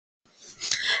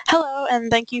Hello, and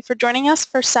thank you for joining us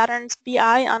for Saturn's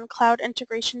BI on Cloud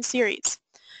Integration series.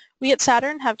 We at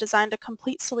Saturn have designed a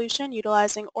complete solution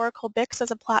utilizing Oracle BICS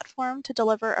as a platform to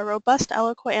deliver a robust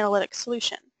Eloqua Analytics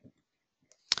solution.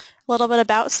 A little bit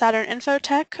about Saturn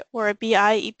Infotech. We're a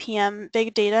BI, EPM,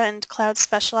 big data, and cloud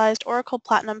specialized Oracle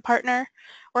Platinum partner.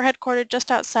 We're headquartered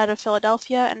just outside of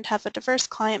Philadelphia and have a diverse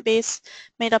client base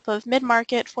made up of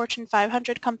mid-market, Fortune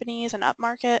 500 companies, and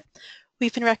upmarket.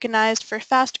 We've been recognized for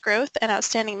fast growth and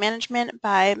outstanding management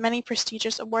by many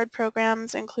prestigious award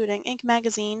programs, including Inc.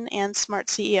 Magazine and Smart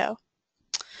CEO.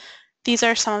 These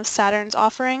are some of Saturn's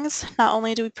offerings. Not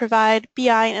only do we provide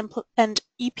BI and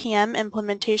EPM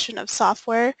implementation of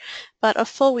software, but a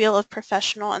full wheel of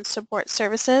professional and support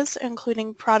services,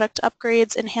 including product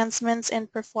upgrades, enhancements,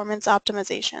 and performance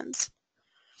optimizations.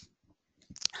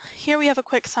 Here we have a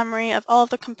quick summary of all of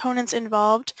the components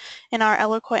involved in our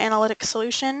Eloqua Analytics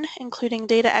solution, including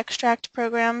data extract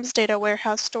programs, data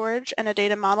warehouse storage, and a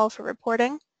data model for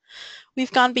reporting.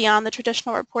 We've gone beyond the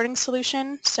traditional reporting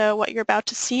solution, so what you're about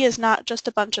to see is not just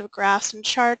a bunch of graphs and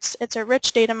charts. It's a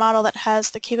rich data model that has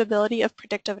the capability of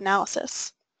predictive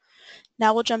analysis.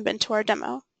 Now we'll jump into our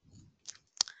demo.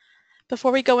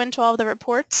 Before we go into all of the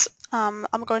reports, I'm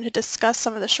going to discuss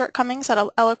some of the shortcomings that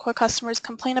Eloqua customers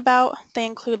complain about. They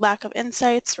include lack of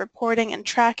insights, reporting, and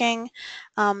tracking,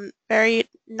 very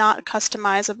not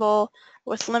customizable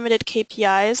with limited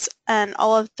KPIs, and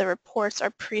all of the reports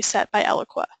are preset by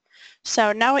Eloqua.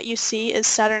 So now what you see is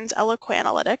Saturn's Eloqua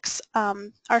Analytics.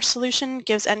 Our solution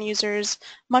gives end users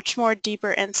much more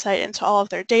deeper insight into all of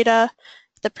their data.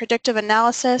 The predictive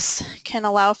analysis can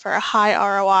allow for a high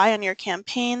ROI on your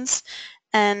campaigns,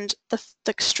 and the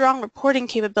strong reporting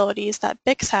capabilities that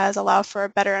BICS has allow for a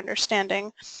better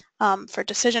understanding for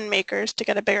decision makers to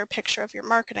get a bigger picture of your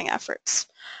marketing efforts.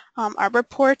 Our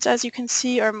reports, as you can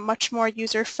see, are much more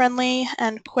user-friendly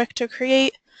and quick to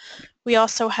create. We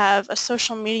also have a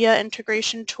social media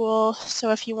integration tool, so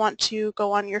if you want to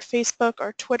go on your Facebook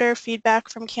or Twitter feedback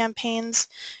from campaigns,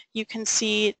 you can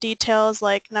see details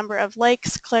like number of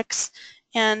likes, clicks,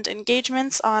 and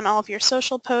engagements on all of your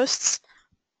social posts.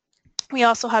 We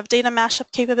also have data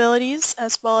mashup capabilities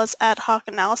as well as ad hoc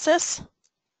analysis.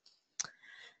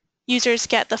 Users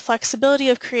get the flexibility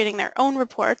of creating their own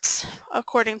reports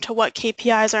according to what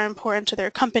KPIs are important to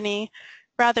their company,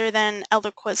 rather than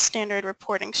Eloqua's standard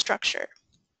reporting structure.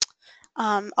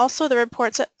 Also, the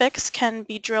reports at BICS can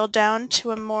be drilled down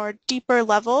to a more deeper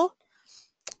level,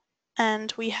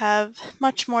 and we have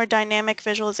much more dynamic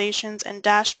visualizations and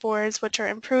dashboards which are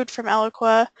improved from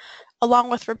Eloqua,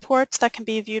 along with reports that can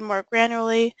be viewed more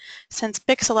granularly, since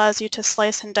BICS allows you to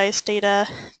slice and dice data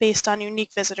based on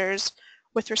unique visitors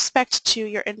with respect to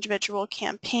your individual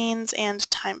campaigns and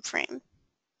time frame.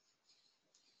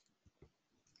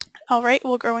 All right,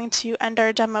 we're going to end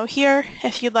our demo here.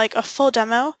 If you'd like a full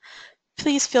demo,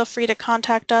 please feel free to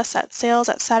contact us at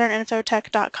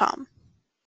sales@saturninfotech.com.